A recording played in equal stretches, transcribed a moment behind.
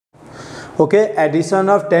Okay, addition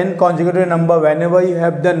of 10 consecutive number, whenever you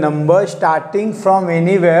have the number starting from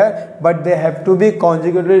anywhere but they have to be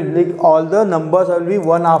consecutive, like all the numbers will be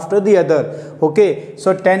one after the other. Okay,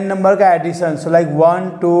 so 10 number ka addition, so like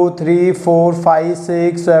 1 2 3 4 5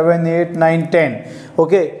 6 7 8 9 10.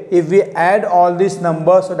 Okay, if we add all these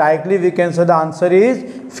numbers, so directly we can say the answer is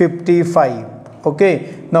 55.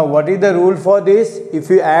 Okay, now what is the rule for this? If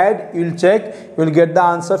you add, you will check, you will get the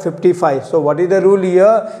answer 55. So what is the rule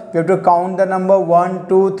here? We have to count the number 1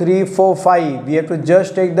 2 3 4 5. We have to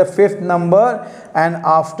just take the fifth number, and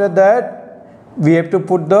after that we have to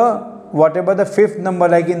put the whatever the fifth number,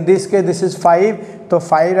 like in this case this is 5, so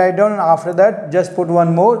 5 write down, and after that just put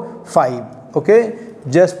one more 5. Okay,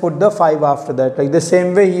 just put the 5 after that. Like the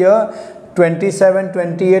same way here, 27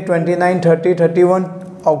 28 29 30 31.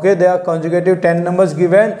 Okay, there are consecutive 10 numbers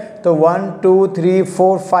given, so 1 2 3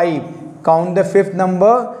 4 5, count the fifth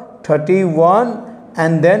number 31,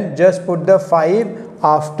 and then just put the 5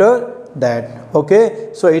 after that. Okay,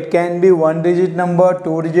 so it can be 1 digit number,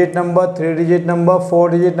 2 digit number, 3 digit number,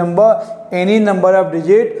 4 digit number, any number of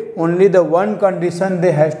digit, only the one condition,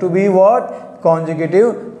 they has to be what?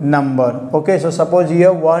 Consecutive number. Okay, so suppose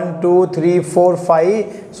here 1 2 3 4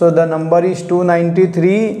 5, so the number is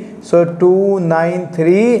 293, so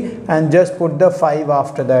 293, and just put the 5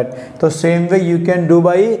 after that. So same way you can do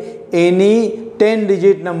by any 10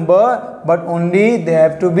 digit number, but only they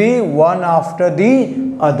have to be one after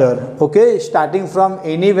the other. Okay, starting from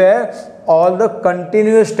anywhere, all the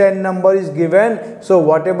continuous 10 number is given, so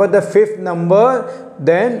whatever the fifth number,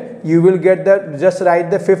 then you will get that, just write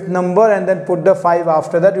the fifth number and then put the 5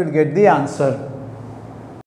 after that, you will get the answer.